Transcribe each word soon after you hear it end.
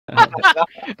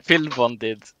Phil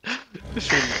bonded.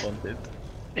 Phil bonded.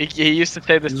 He used to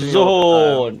say this to me.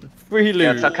 ZORN! Free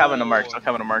loot! Yeah, tell Calvin to mark,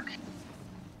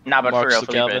 Nah, but Marks for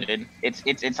to real, Calvin. dude.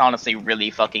 It's honestly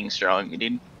really fucking strong,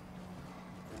 dude.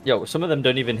 Yo, some of them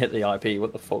don't even hit the IP,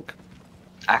 what the fuck?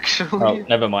 Actually. Oh,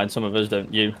 never mind, some of us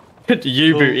don't. You.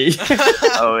 You, Booty.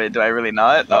 Oh, wait, do I really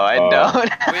not? No, I don't.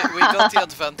 we got the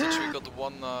advantage, we got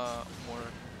one more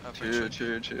True.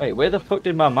 Wait, where the fuck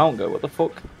did my mount go? What the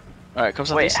fuck? Alright, come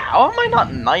Wait, how am I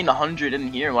not 900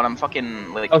 in here when I'm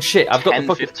fucking like Oh shit, I've got 10, the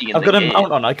fucking, 50 in I've the got a game?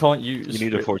 mount on, I can't use. You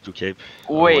need a 4-2 cape.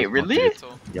 Wait, really?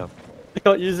 Yeah. I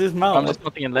can't use this I'm mount. just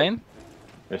nothing in lane.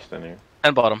 They're standing here.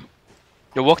 And bottom.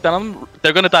 You walk down them.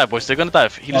 They're gonna dive, boys. They're gonna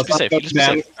dive. He just be safe. He just be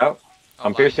safe. Oh,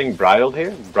 I'm piercing bridled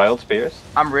here. Bridled spears.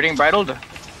 I'm reading bridled.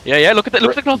 Yeah. Look at that.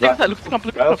 Look at the clump. Look at that. Look at the clump.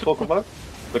 Look at Bridled, the full clump. combo.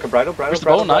 Look at bridled. Push the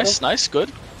bow. Nice.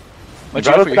 Good.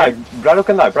 Bridled can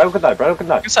die. Bridled can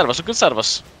die. Good side of us. Good side of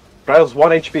us. Bridled's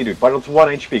 1 HP, dude. Bridled's 1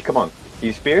 HP. Come on.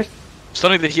 He's pierced.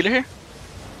 Stunning the healer here.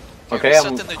 Okay,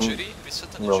 I'm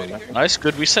rolling here. Nice.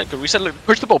 Good reset. Look,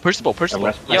 push the bow. I'm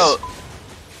resting.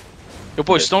 Yo,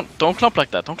 boys, don't clump like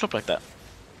that.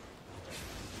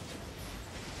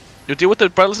 You deal with the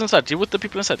bridles inside. Deal with the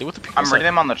people inside. I'm reading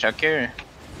them on the check here.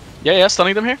 Yeah.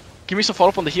 Stunning them here. Give me some follow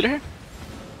up on the healer here.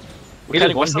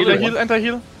 Healer,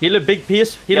 Anti-heal. Healer, big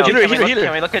pierce. Healer, Yo, big healer.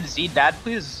 Can we look at Z Dad,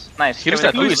 please? Nice. Healer's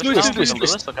Can we dead. look at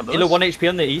Lewis. Look at Healer, 1 HP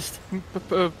on the east.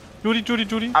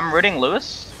 Judy. I'm rooting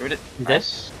Lewis. Root it. He's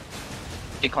Nice.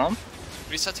 Get calm.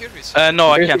 Reset here, reset.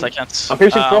 No, I can't. I'm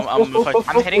piercing.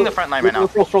 I'm hitting the front line right now.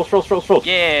 Roll.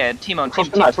 Yeah, Timon.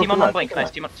 Timon on blink.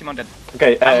 Nice. Timon dead.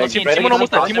 Okay, Timon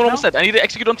almost dead. I need to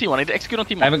execute on Timon. I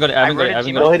haven't got it.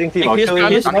 Still hitting Timon.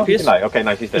 Pierce. Okay,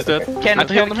 nice. He's dead. Okay.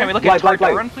 Can we look at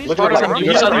Doran, please? Look at Doran.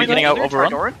 He's already getting out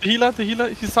overrun. The healer,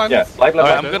 he's silent. Yeah, light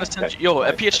Alright, level. I'm gonna send you. Yo,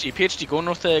 PhD, go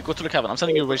north, go to the cabin. I'm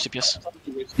sending you a race CPS.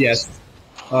 Yes.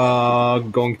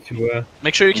 Going to.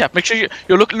 Make sure you cap. Make sure you.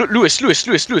 Yo, look, Lewis.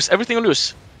 Everything on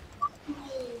Lewis.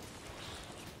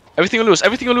 Everything on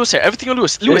Lewis here.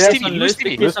 Lewis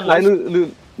TV.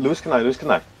 Lewis can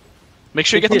die. Make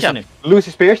sure you get the cap. Lewis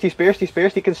is pierced. He's pierced.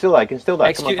 He can still die. Come on.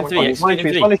 Executing He's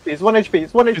 1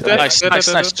 HP. Nice.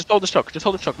 Just hold the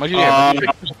truck. My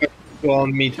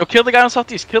On me. Yo, kill the guy on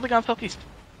southeast.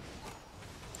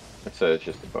 It's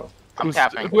just a bow. I'm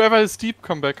capping. Whoever is deep,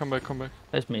 come back.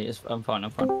 That's me. I'm fine.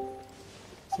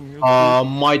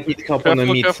 Might need help on the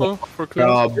meat. Careful. For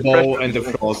clearance. Bow and the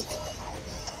frost.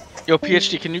 Yo,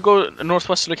 PhD, can you go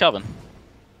northwest to the cabin?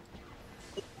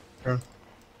 Yeah,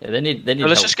 they need. Yo,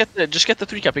 let's just get the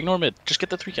 3 cap. Ignore mid. Just get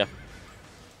the 3 cap.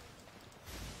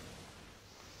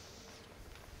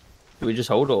 Do we just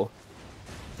hold or?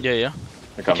 Yeah.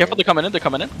 Be careful, they're coming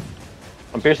in.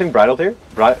 I'm piercing Bridled here.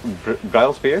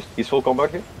 Bridled's pierced. He's full combo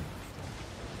here.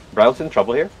 Bridled's in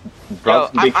trouble here.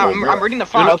 I'm reading the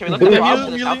frost. Can we look at the frost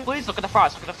to the south, please? Look at the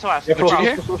frost.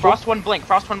 Frost 1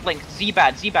 blink. Z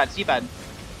bad.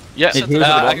 Yeah,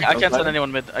 I can't send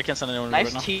anyone mid. Nice.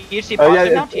 Right now. THC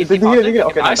positive.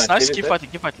 Okay, Nice. Keep fighting.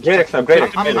 Great.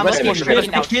 I'm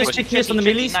Pierce on the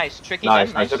melees. Nice. Tricky.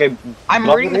 Nice. Okay. I'm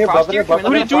reading the frost here. Can we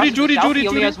look at the frost to the south? He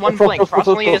only has 1 blink. Frost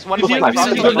only has 1 blink.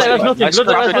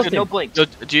 Frost has no blink. Do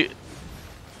you?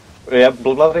 Yeah,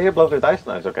 blood here. Blood dice.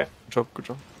 Nice. Okay. Good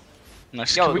job.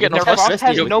 Nice. Yo, Can we get their frost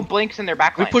has no blinks in their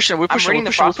backline. We're pushing. I'm reading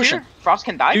the frost here. Frost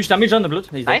can die. Huge damage on the blood.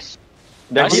 He's dead.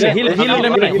 Nice.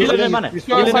 Healer mana.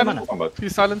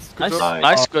 He's silenced. Good Nice. job.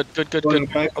 Nice. Good.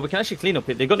 Oh, we can actually clean up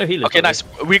it. They got no healers. Okay, nice.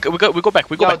 We go back.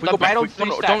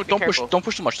 Don't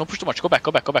push too much. Go back.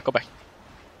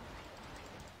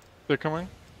 They're coming.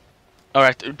 All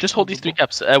right, just hold these 3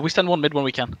 caps. We stand 1 mid when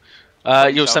we can.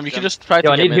 Yo, Sam, you can just try to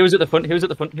Yo, I get need mid. he was at the front.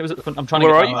 I'm trying to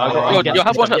Where get are you? Yo,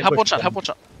 have one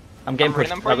shot. I'm getting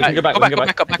pushed. I'm Right, we can go back.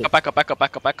 Back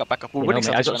up. We're winning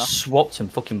I something got right now. swapped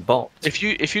and fucking bopped. If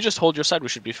you just hold your side, we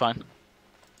should be fine.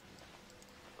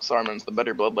 Sarman's the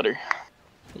better bloodletter.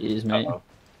 He is, mate.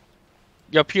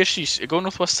 Yo, PSG, go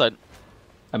northwest side.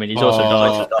 I mean, he's also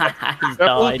died. He's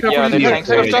died. Yeah, the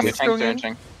tanks are Just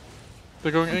entering.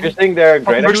 They're going in. Piercing their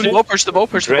great Push the bow.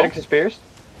 Great is pierced.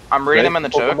 I'm reading them in the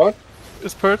choke.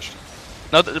 Is perched.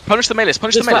 No, punish the melees.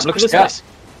 Look at this guy.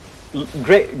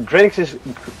 Great is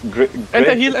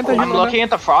Enter-heal. I'm looking at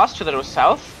the frost to the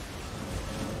south.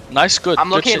 Nice, good. I'm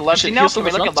looking at Lugsy now. Can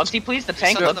we look at Lugsy? Lugsy, please? The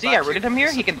tank, Lugsy. I rooted him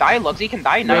here. He can die. Lugsy can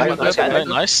die.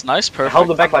 Nice, perfect. Hold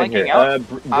the backline here.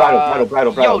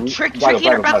 Bridle. Yo, Tricky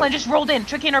in our backline just rolled in.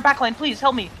 Tricky in our backline, please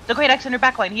help me. The Great X in our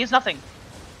backline. He has nothing.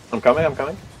 I'm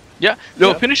coming. Yeah,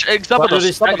 no, finish Why do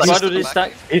they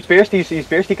stack? He's pierced.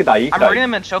 He can die. I'm reading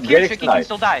him in choke here. Tricky can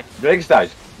still die. Great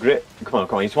dies. Great. Come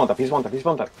on, he's one tap.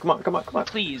 Come on.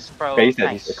 Please, bro. Okay, he's dead,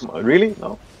 Nice. Come on, really?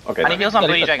 No? Okay. I need heals on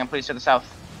Bleed Dragon, please, to the south.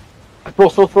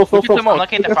 Frost. Look at them I'm all.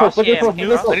 looking at the frost. Yeah, I'm looking at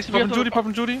the Pop frost. and Judy, pop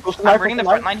and Judy. I'm bringing the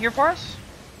front line here for us.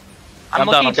 I'm I'm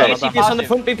down, looking I'm at down, CC BPS on the positive.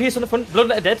 front, BPS on the front,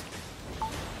 Bloodletter dead.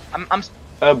 I'm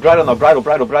Bridle now, bridle.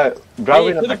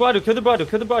 Kill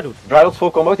the bridle. Bridle's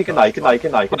full combo, he can die.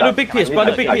 Bridle big pierce,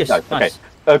 Okay. Nice.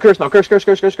 Curse now, curse. Look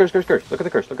at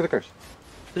the curse.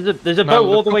 There's a bow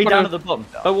all the way down at the bottom.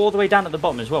 Bow all the way down at the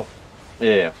bottom as well.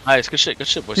 Yeah. Nice, good shit, boys.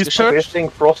 He's Good shit. perched. Piercing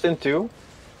Frost in too.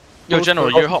 Yo,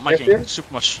 General, you're hot micing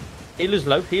super much. Healer's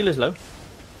low.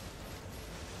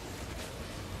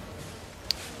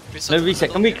 Reset No reset.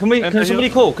 middle. Can somebody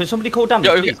call? Can somebody call damage,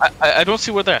 Yo, please? I don't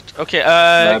see where they're at. Okay,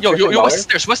 yo, west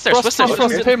stairs. Frost.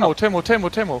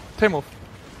 Temo.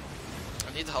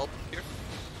 I need help here.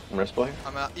 I'm restful here.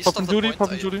 I'm east Pop of and the Judy, point.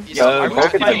 pop and Judy. East of the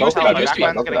point.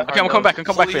 Okay, I'm coming back for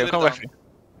you.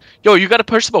 Yo, you gotta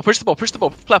push the ball.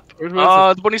 Flap.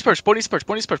 The bunny's perch.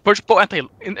 Perch bow and tail.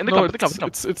 In the No,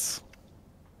 club. it's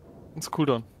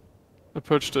cooldown. I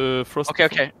purged Frost.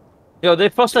 Okay. Yo,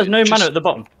 Frost has no Just- mana at the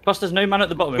bottom. Frost has no mana at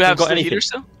the bottom. We If have we've got still anything. healers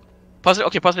still.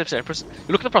 Positive there.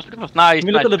 You look at the frost. Nice. Can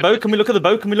we look at the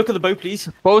bow? Can we look at the bow, please?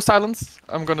 Bow silence.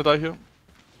 I'm gonna die here.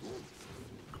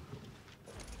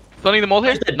 Stunning them all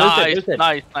here. He's dead.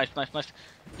 Nice.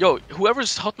 Yo,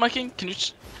 whoever's hot micing, can you?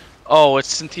 Oh,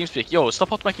 it's in TeamSpeak. Yo, stop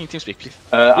hot micing TeamSpeak, please.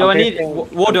 Yo, I need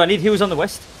Wardo. I need heals on the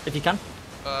west, if you can.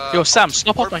 Yo, Sam,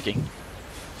 stop hot micing.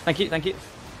 Thank you.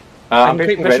 I'm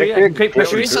create facing pressure Gredic here, I can create pressure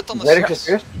here. here. Reset on the Gredic stairs. is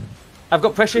pierced. I've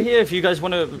got pressure here. If you guys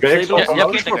want to Greg's save it. also- Yeah,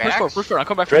 Okay, push for. I'll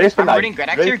come back for you. Gredic can I'm die. reading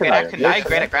Gredax here. Gredax can die.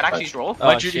 Gredax use roll.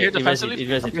 My Judy here Shit, he defensively. resin,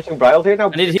 he resin. Piercing Bridle here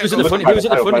now. I need heals at the front. Heals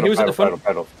at the front.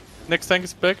 Bridle. Next tank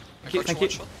is back. Thank you.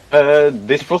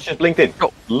 This Frost just blinked in.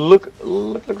 Go. Look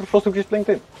at the Frost who just blinked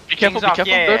in. Be careful. King's off,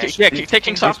 yeah. Take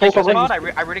King's off. Take King's King's off. off. I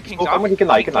read King's Oh, off. he can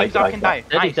die, King's off can die.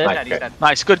 Dead, Nice, dead. he's dead.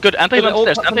 Nice, good. Anti-heal All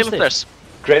upstairs. up on the Anti-heal upstairs.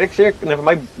 Gredic's here. Never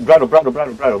mind. Bridle.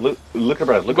 Look at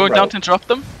Bridle. We're going down to interrupt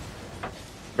them.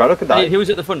 Bridle can I die. need heals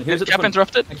at the front. Heals at the Cap front.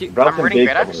 interrupted. Thank you. Bridle I'm can reading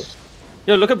bait Gredax.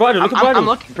 Yo, look at Bridle.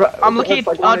 I'm looking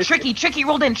at Tricky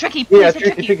rolled in. Tricky, please Yeah,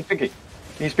 hit Tricky. tricky.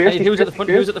 He's I pierced. need heals at the front.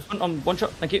 Heals at the front on one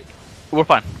shot. Thank you. We're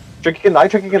fine. Tricky can die.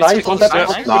 He's on that.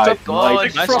 Nice. Nice. Good.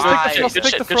 Nice. Nice.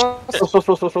 Take the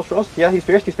Frost. Frost. Yeah, he's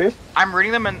pierced. I'm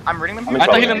reading them and I'm reading them. I'm in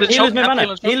Anti-heal trouble. in the Healers choke. no mana.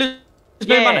 Anti-heal in the choke. Healers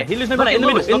no mana. Healers no mana. In the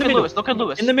middle. In the middle. Look at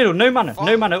Lewis. In the middle. No mana.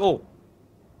 No mana at all.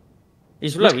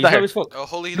 He's low. Look He's there. low as fuck. Oh,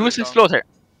 holy Lewis is down. slow here.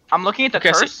 I'm looking at the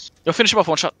Okay, curse. Yo, finish him off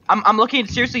one shot. I'm looking.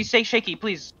 Seriously, stay shaky,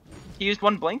 please. He used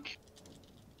one blink.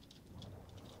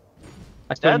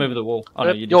 I threw him Dead. over the wall. Oh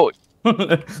no, you Yo,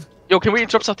 did. yo, can we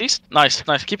interrupt southeast? Nice.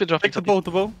 Keep interrupting. Take the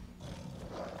bow.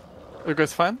 You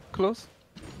guys fine? Close?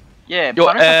 Yeah. Yo,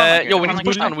 Planner's not fine, yo, like, we need to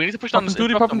push down. We need to push down. Pop and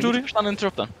Judy, Interrupt pop and them. We need Judy. to push down and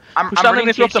interrupt them. I'm Push down reading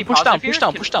and interrupt THC them. Push down.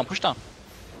 positive here.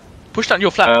 Push down. Yo,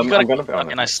 flat. I'm You gotta. gonna-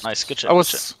 Okay, nice. Good shit. I good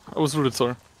shit. was rooted,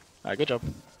 sorry. Alright, good job.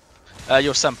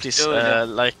 Yo, Sam, please.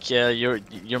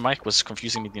 Your mic was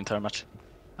confusing me the entire match.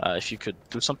 If you could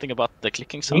do something about the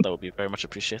clicking sound, that would be very much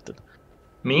appreciated.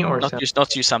 Me or Not Sam?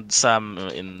 you, Sam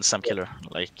in Sam Killer.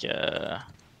 Like,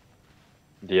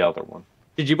 The other one.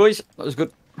 Did you boys? That was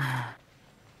good.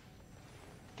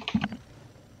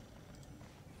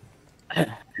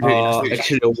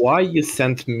 Actually, why you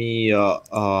sent me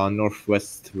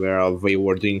northwest where they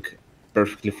were doing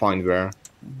perfectly fine there?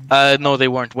 no, they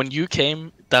weren't. When you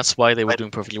came, that's why they were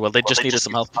doing perfectly well. They just needed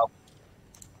some help.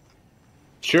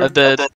 Sure.